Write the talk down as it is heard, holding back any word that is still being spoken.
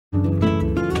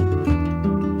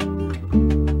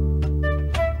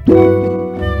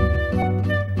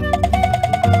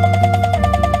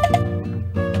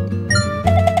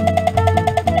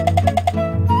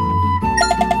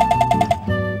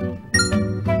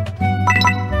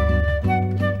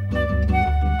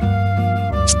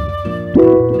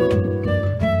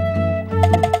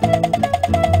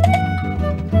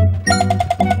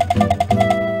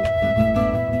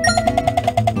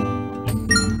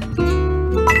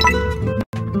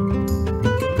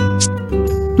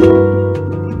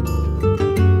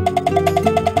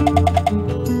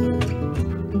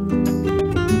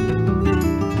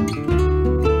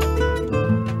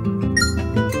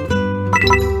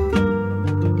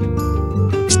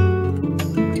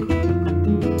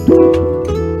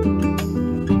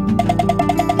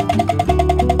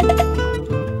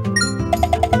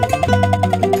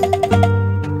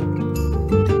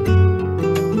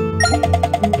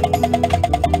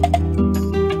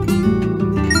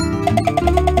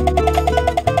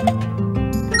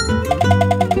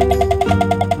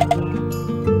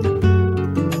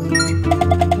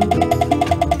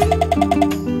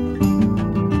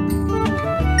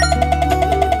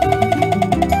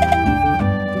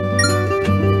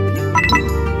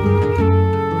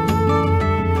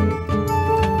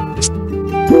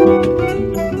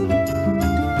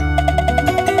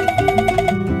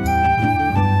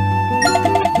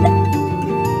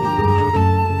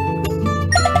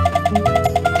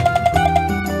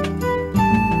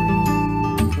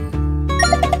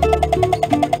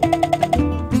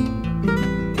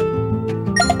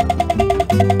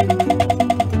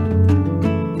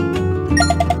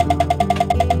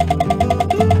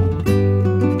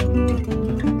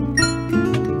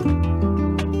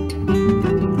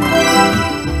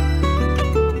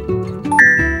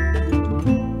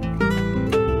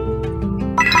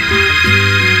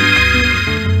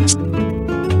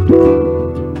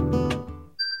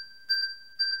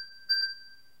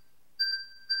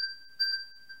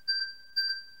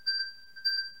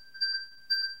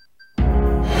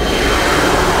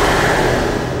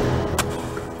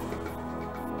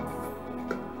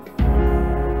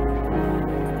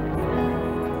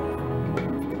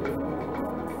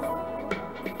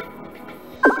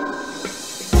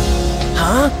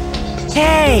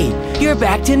You're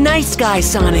back to Nice Guy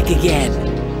Sonic again.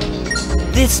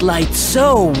 This light's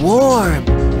so warm.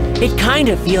 It kind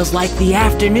of feels like the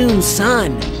afternoon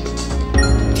sun.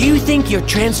 Do you think your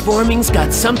transforming's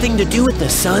got something to do with the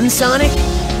sun, Sonic?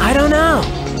 I don't know.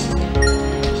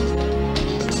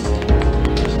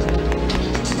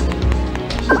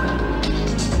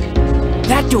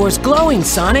 That door's glowing,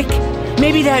 Sonic.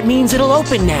 Maybe that means it'll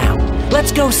open now.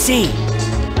 Let's go see.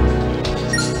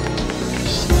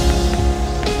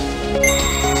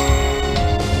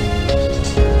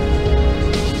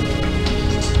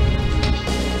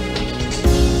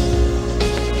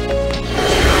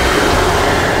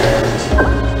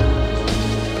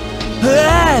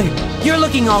 You're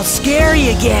looking all scary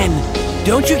again.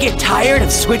 Don't you get tired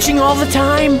of switching all the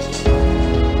time?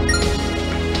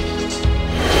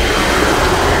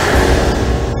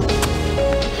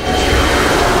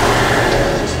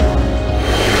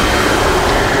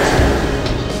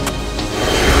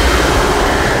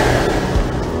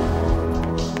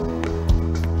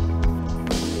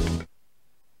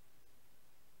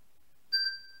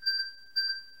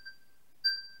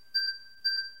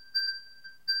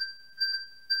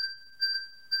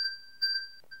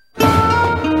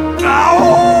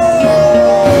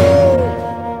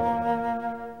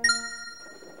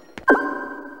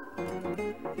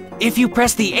 If you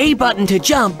press the A button to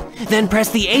jump, then press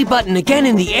the A button again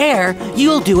in the air,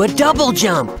 you'll do a double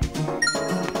jump.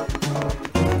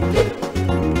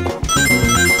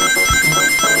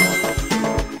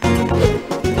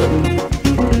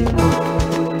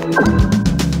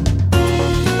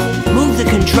 Move the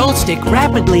control stick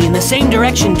rapidly in the same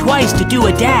direction twice to do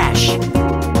a dash.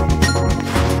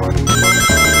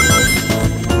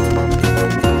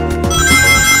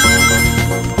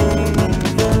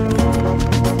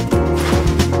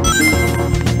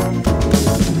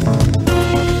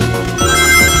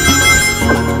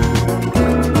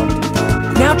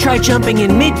 Try jumping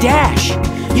in mid-dash.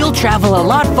 You'll travel a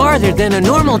lot farther than a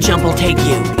normal jump will take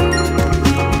you.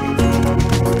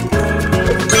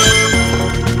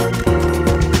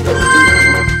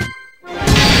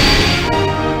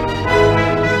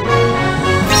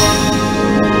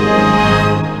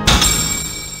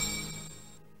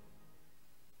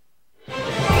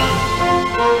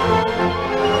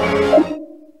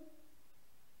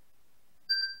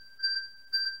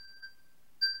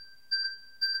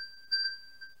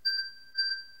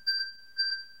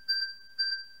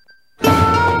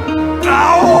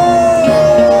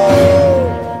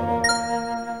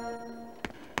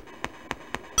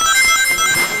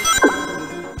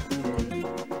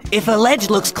 If a ledge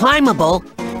looks climbable,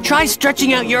 try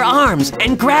stretching out your arms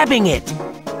and grabbing it.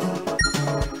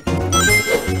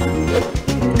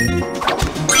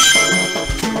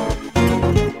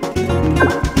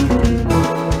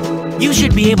 You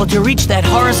should be able to reach that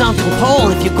horizontal pole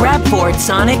if you grab for it,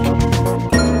 Sonic.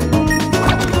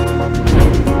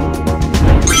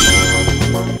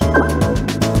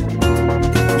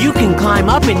 You can climb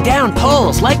up and down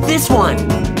poles like this one.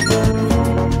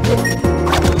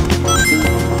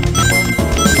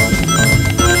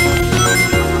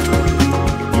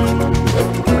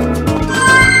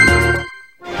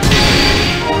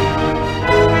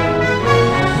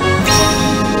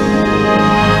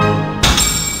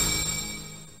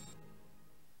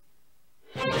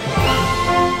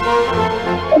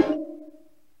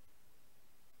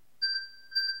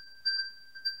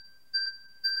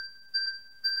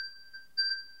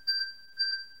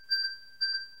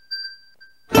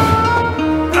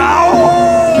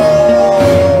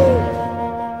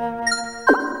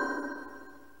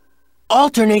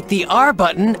 Alternate the R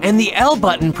button and the L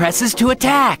button presses to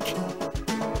attack.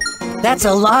 That's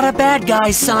a lot of bad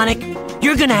guys, Sonic.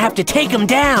 You're gonna have to take them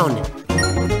down.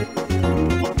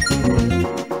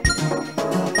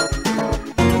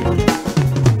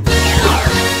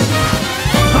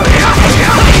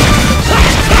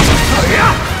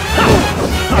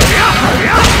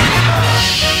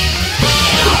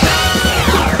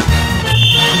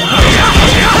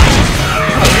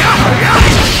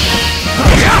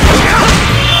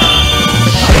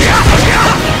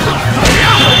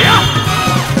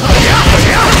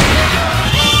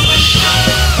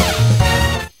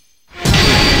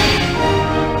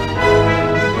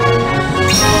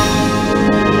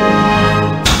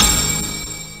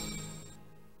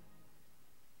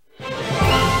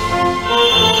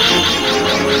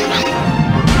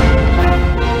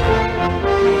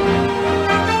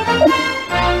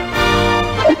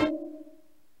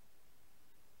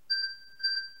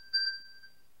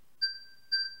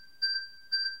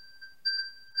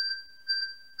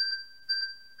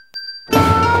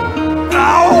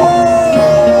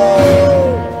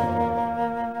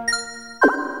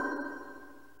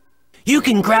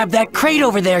 can grab that crate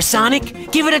over there,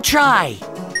 Sonic. Give it a try.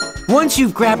 Once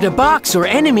you've grabbed a box or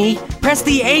enemy, press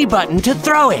the A button to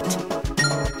throw it.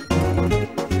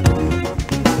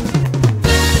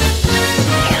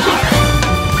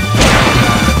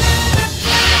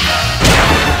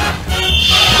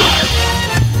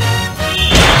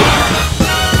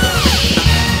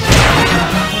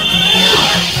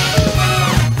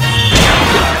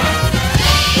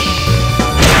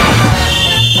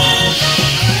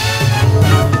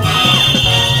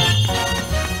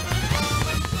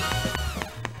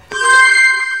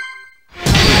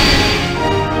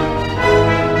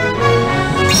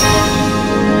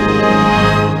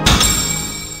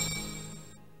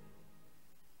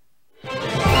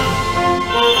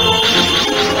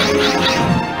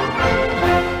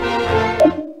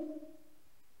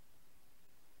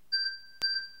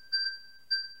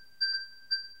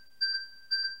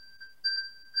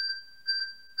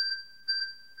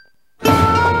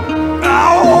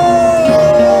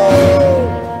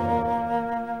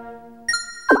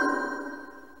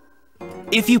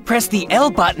 If you press the L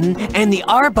button and the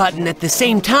R button at the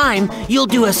same time, you'll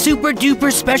do a super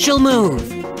duper special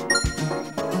move.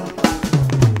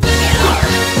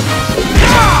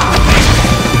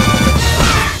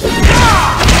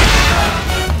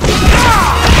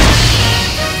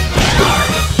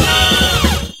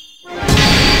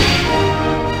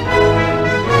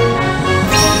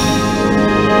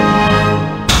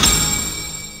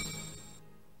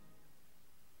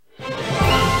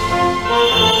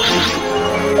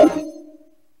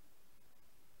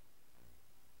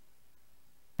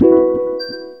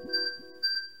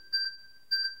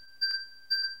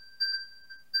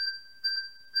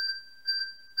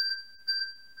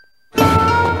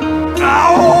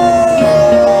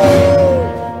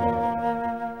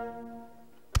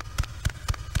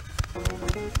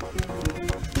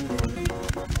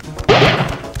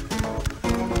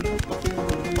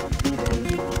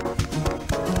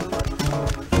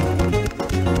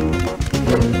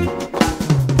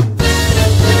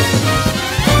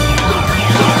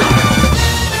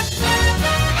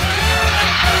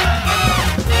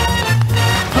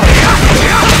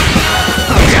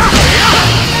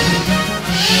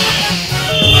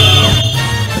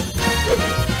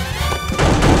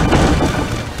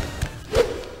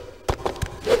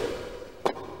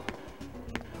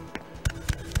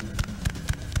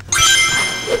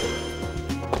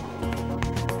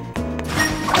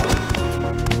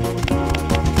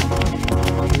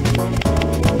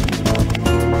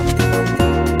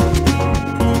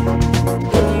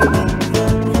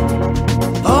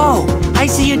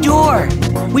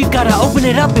 We've got to open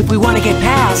it up if we want to get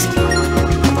past.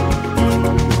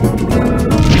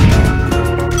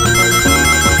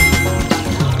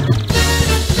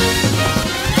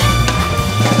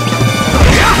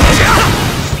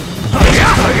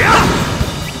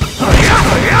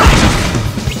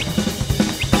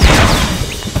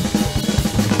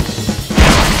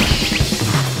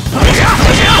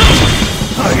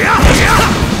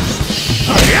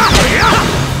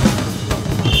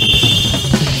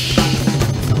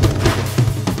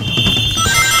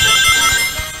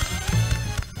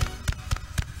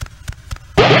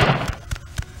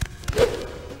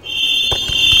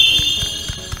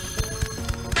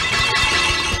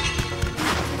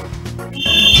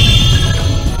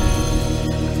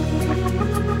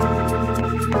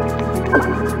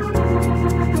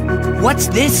 What's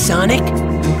this, Sonic?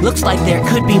 Looks like there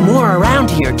could be more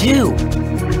around here, too.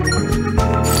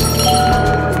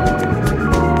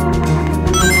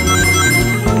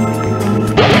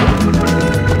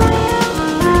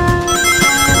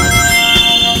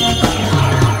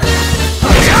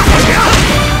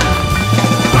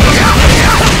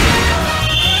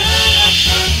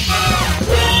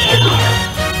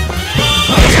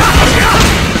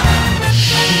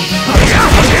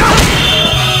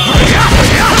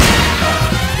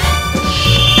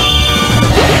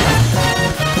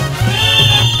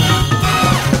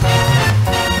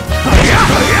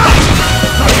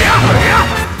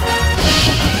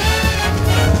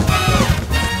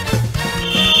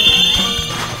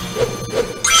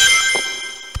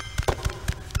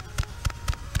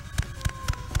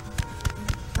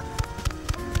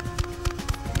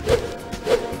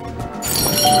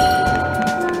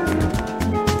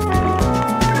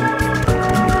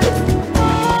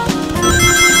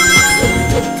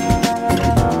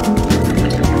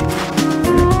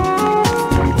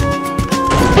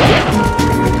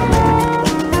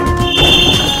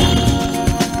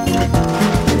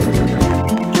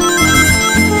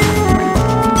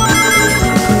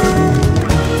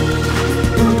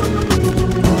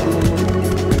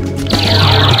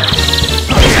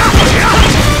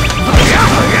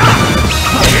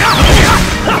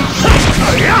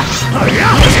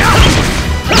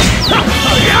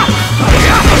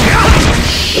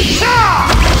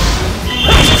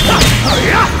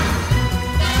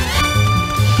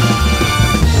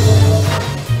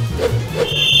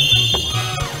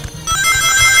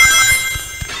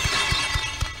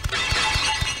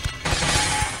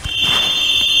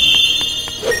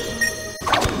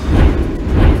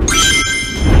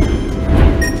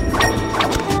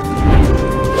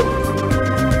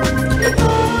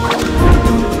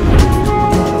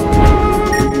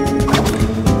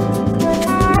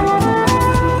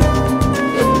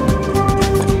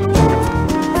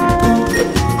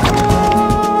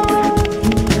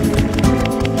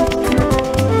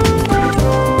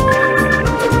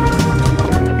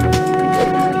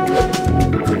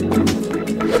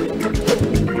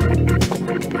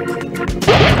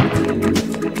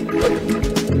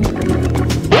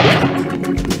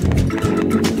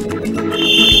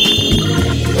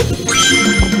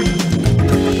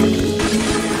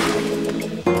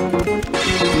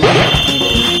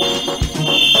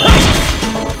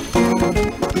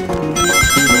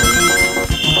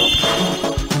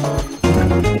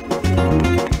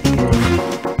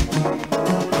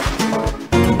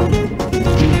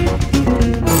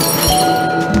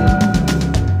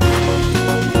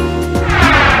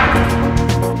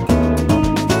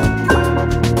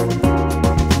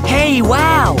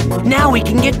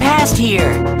 past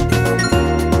here.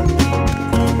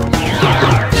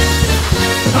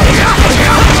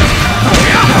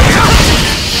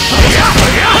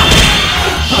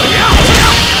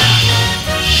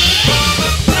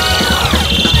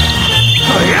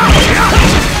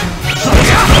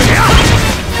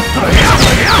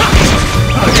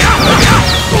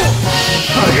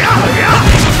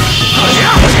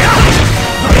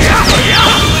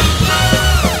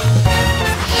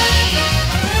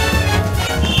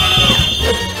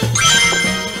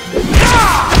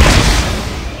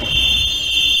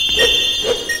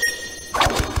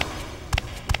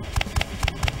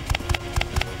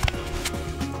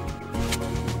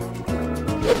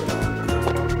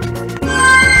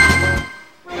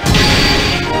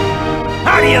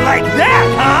 How do you like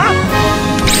that, huh?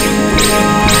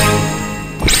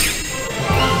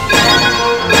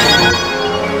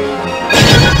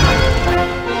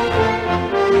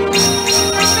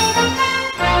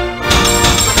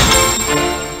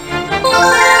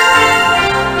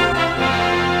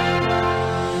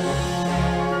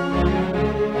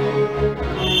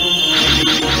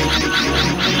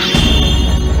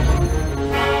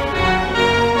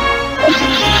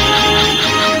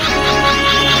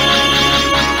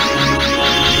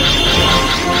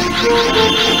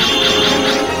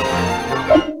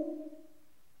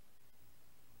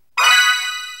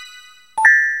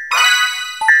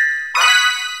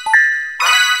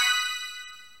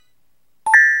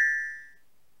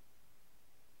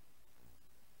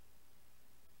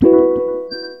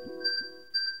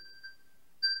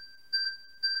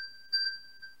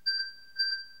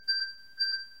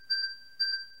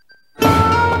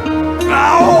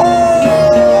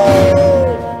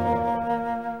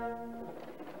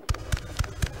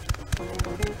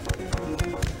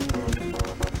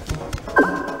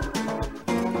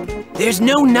 There's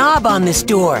no knob on this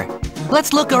door.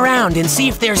 Let's look around and see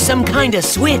if there's some kind of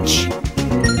switch.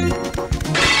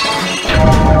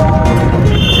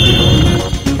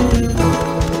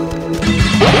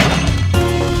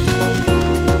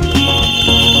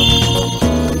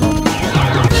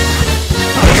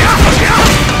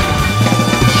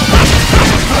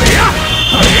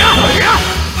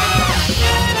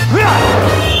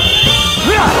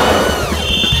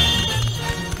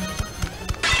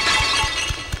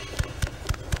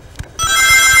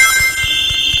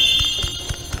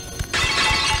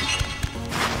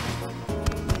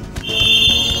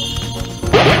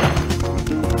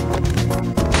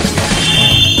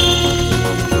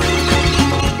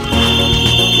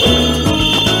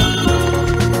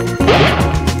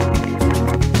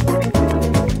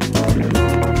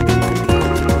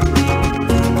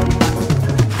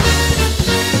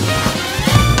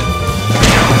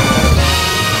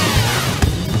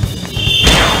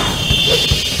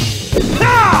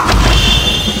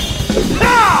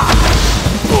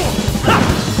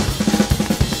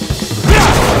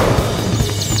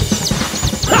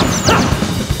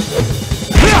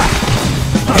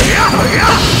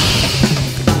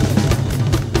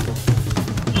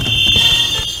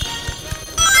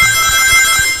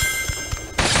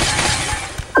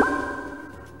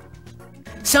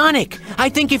 Sonic, I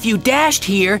think if you dashed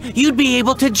here, you'd be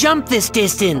able to jump this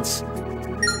distance.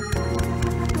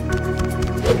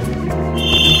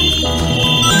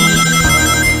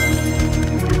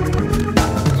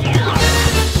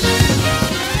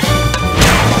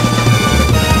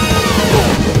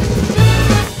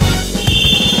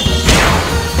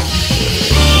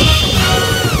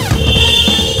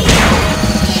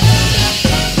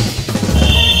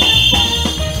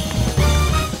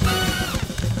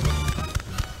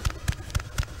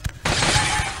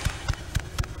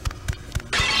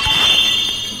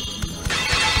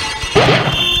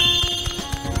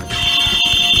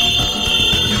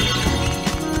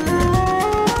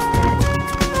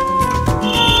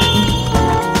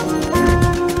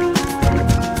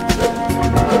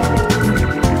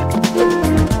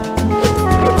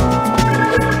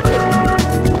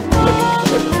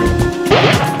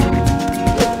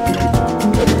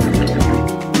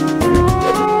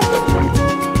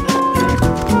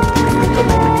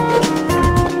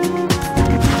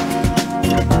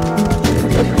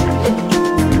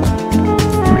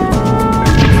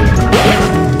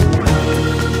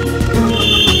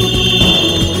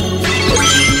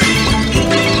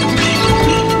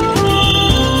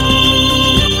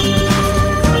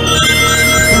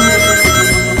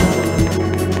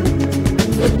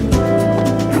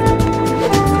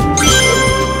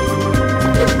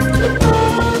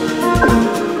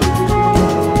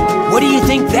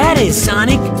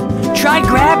 Sonic. Try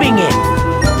grabbing it.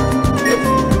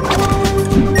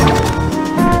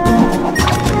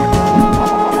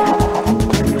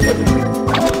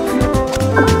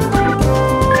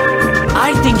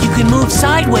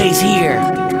 sideways here.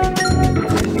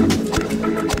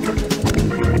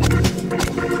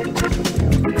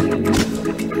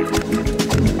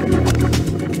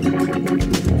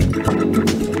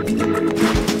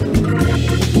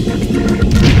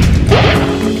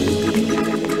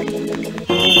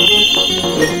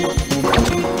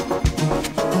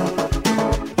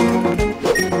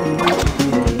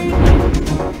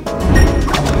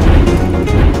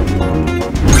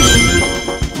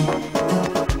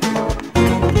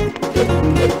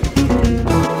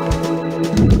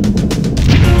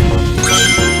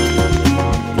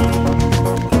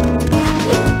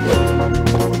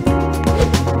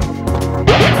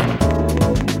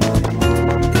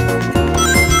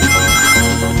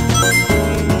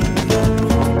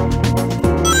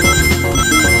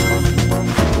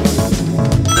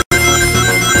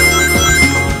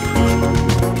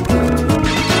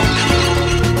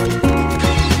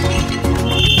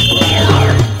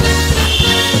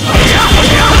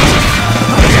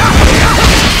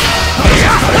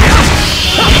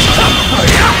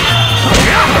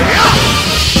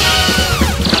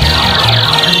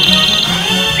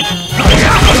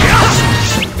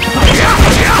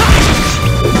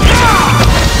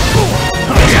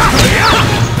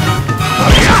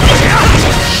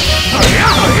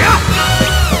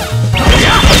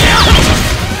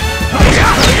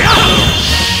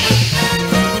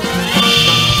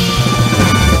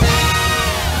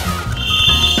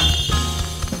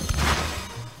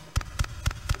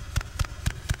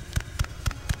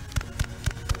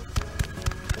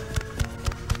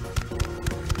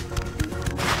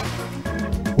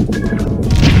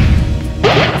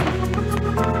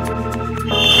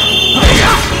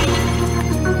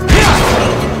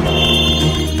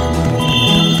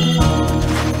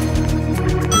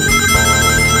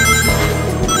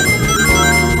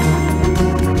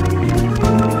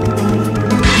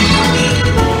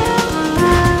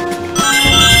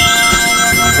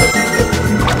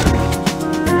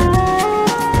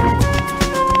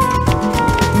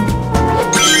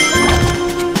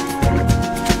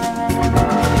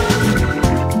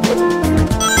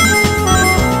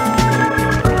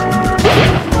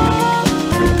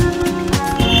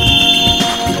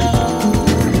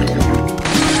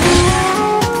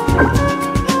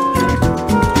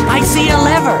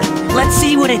 Let's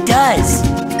see what it does.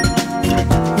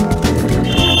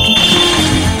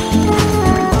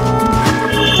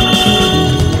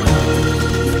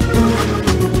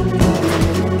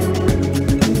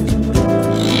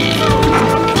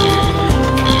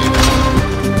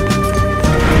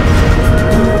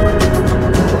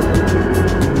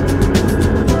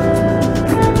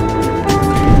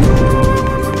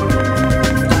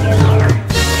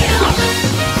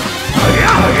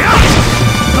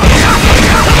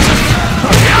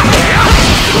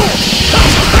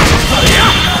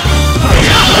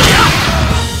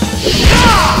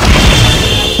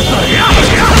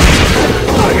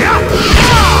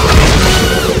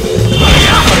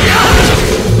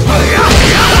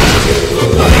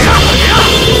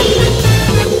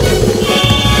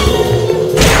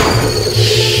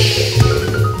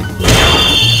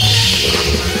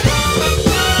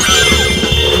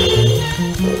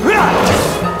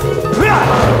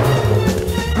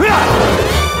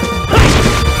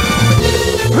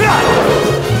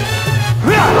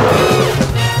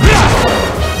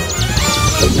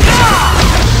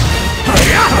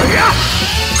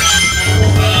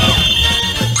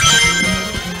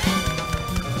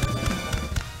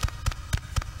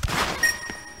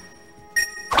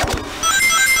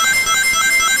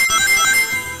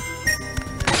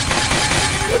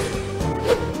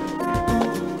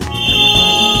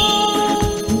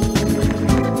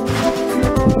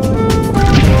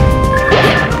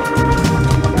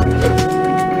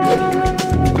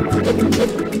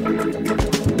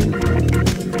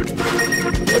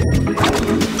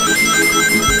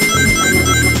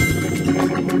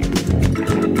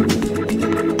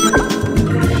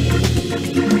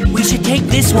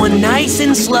 This one nice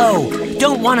and slow.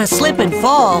 Don't want to slip and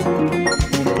fall.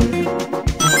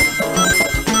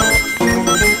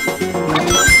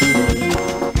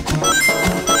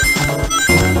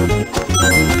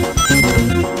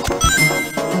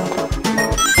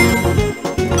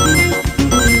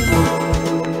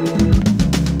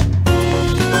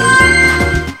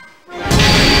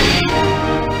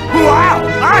 Wow,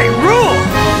 I rule!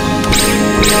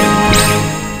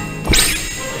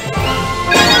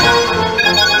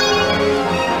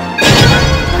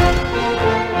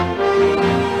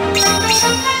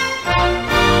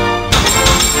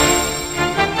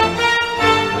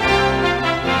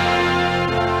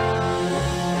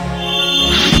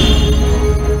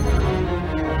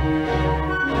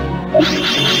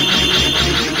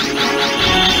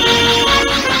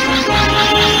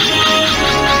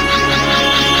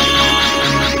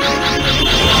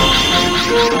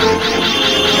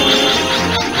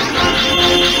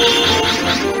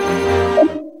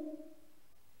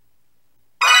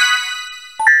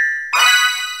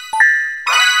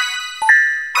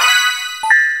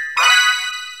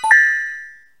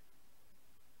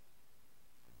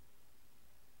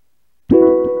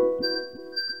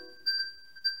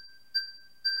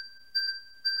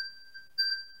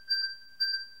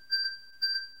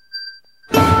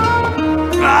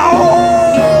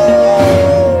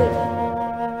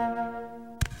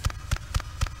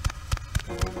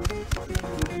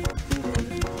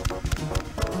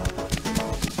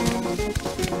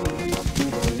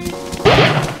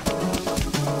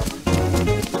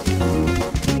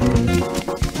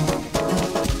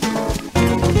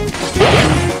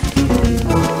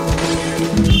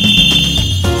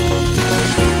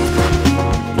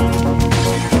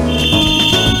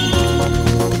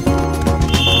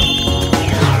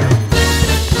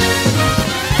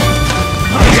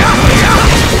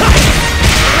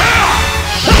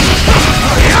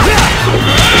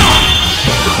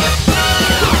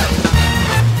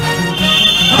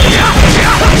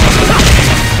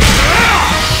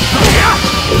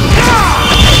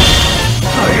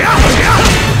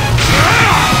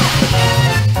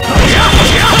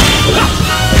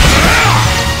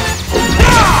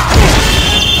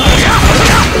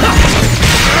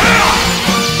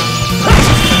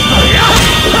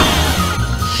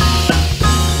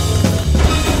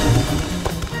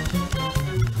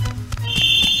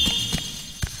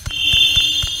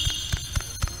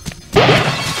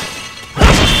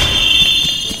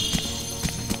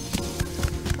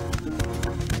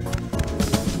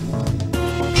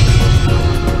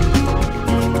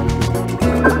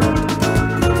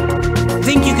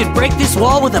 could break this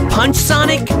wall with a punch,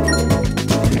 Sonic?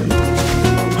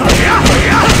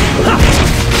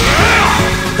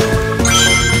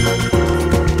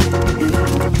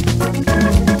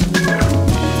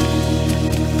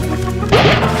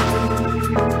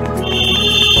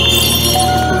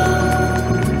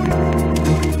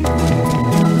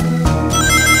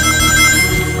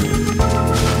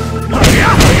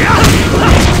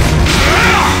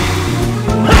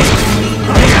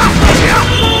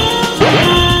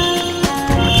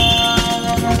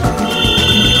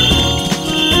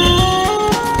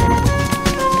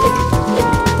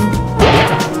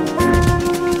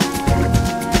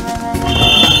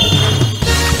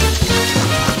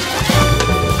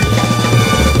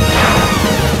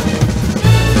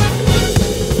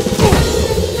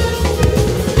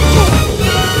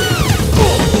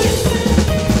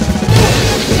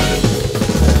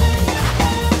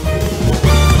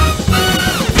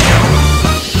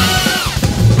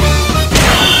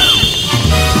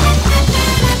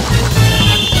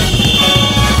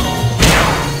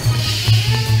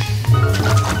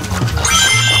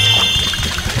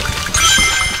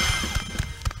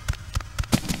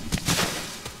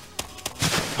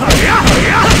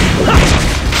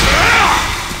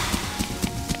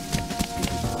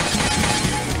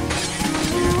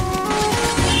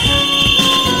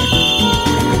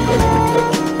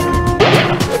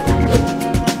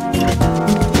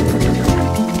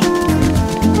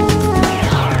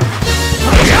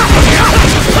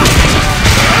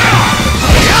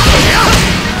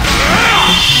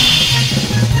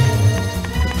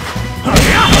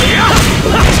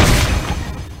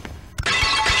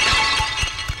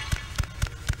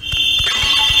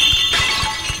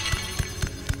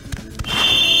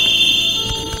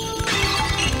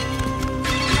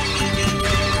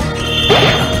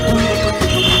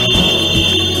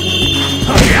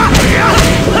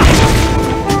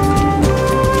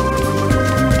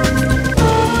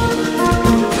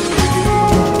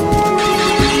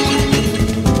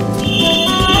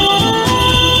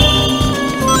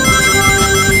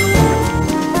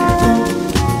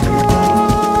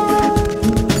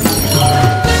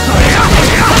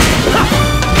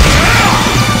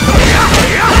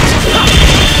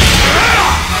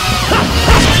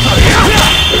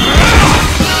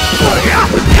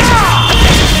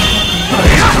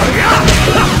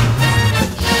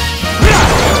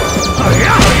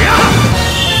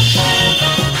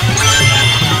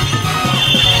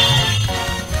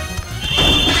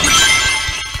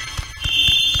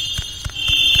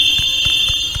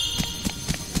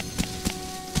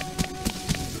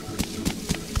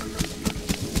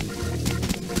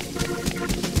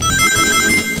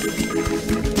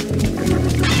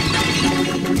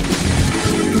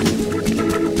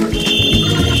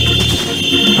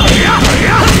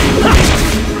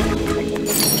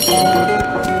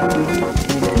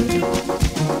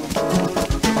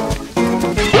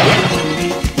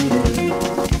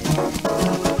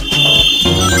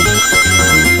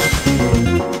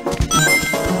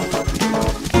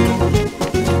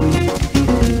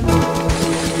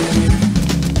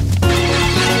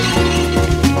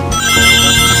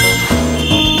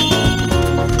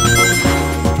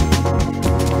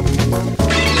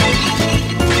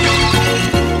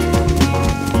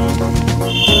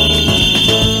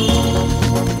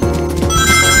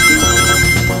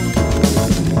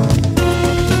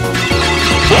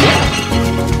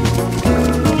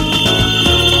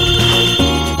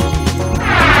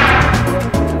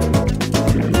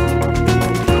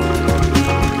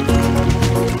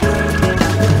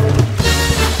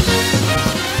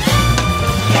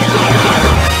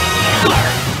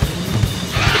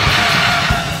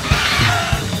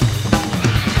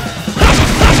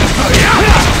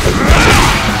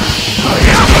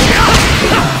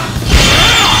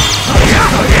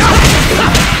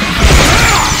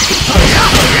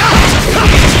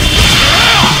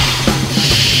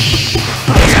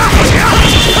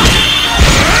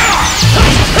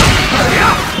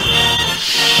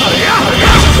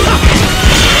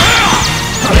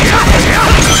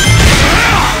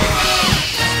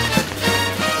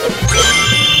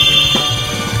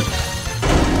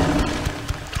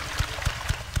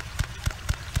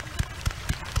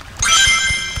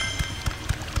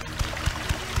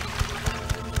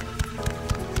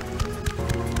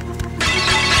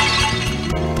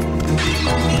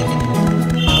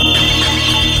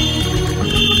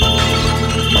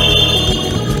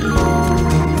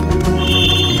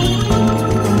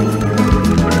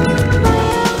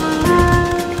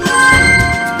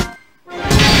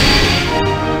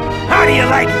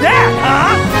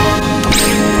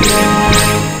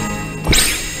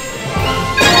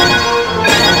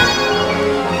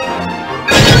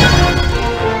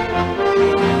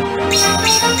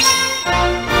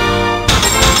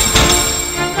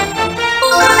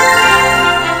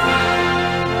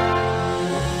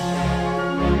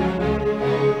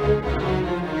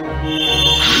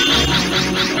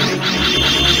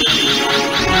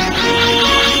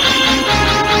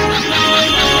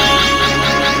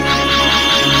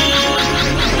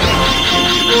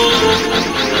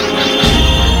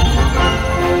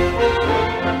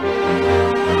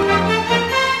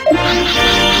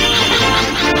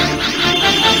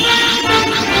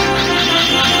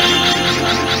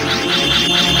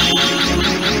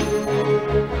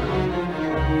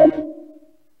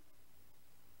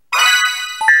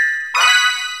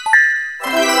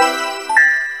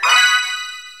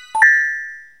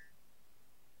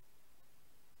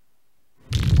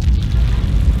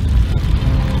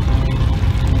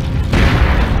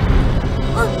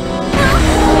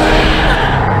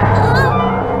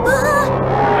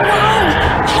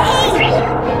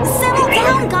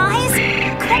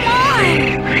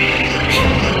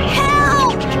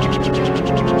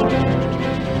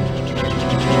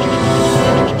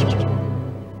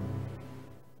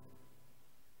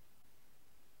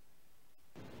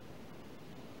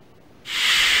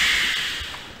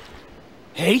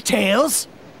 Tails?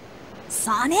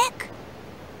 Sonic?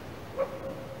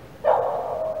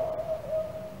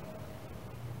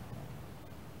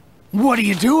 What are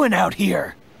you doing out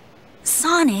here?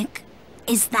 Sonic,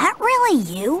 is that really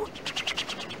you?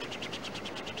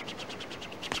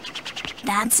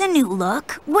 That's a new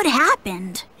look. What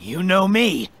happened? You know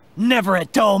me. Never a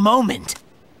dull moment.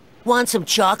 Want some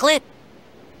chocolate?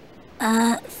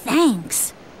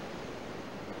 Thanks.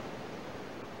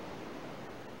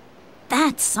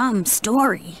 That's some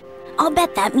story. I'll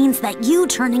bet that means that you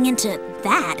turning into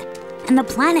that and the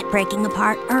planet breaking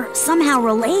apart are somehow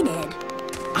related.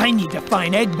 I need to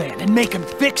find Eggman and make him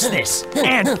fix this,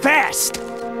 and fast!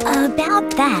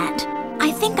 About that,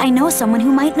 I think I know someone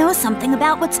who might know something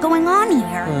about what's going on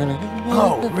here.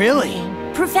 Oh, really?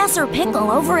 Professor Pickle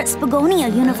over at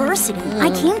Spagonia University. I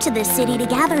came to this city to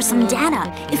gather some data.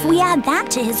 If we add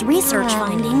that to his research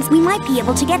findings, we might be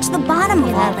able to get to the bottom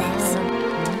of all this.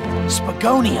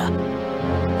 Spagonia?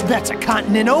 That's a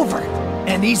continent over.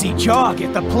 An easy jog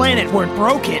if the planet weren't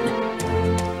broken.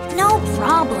 No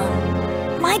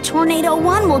problem. My Tornado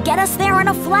 1 will get us there in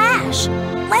a flash.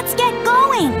 Let's get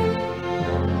going!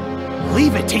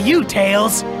 Leave it to you,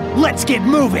 Tails. Let's get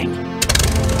moving.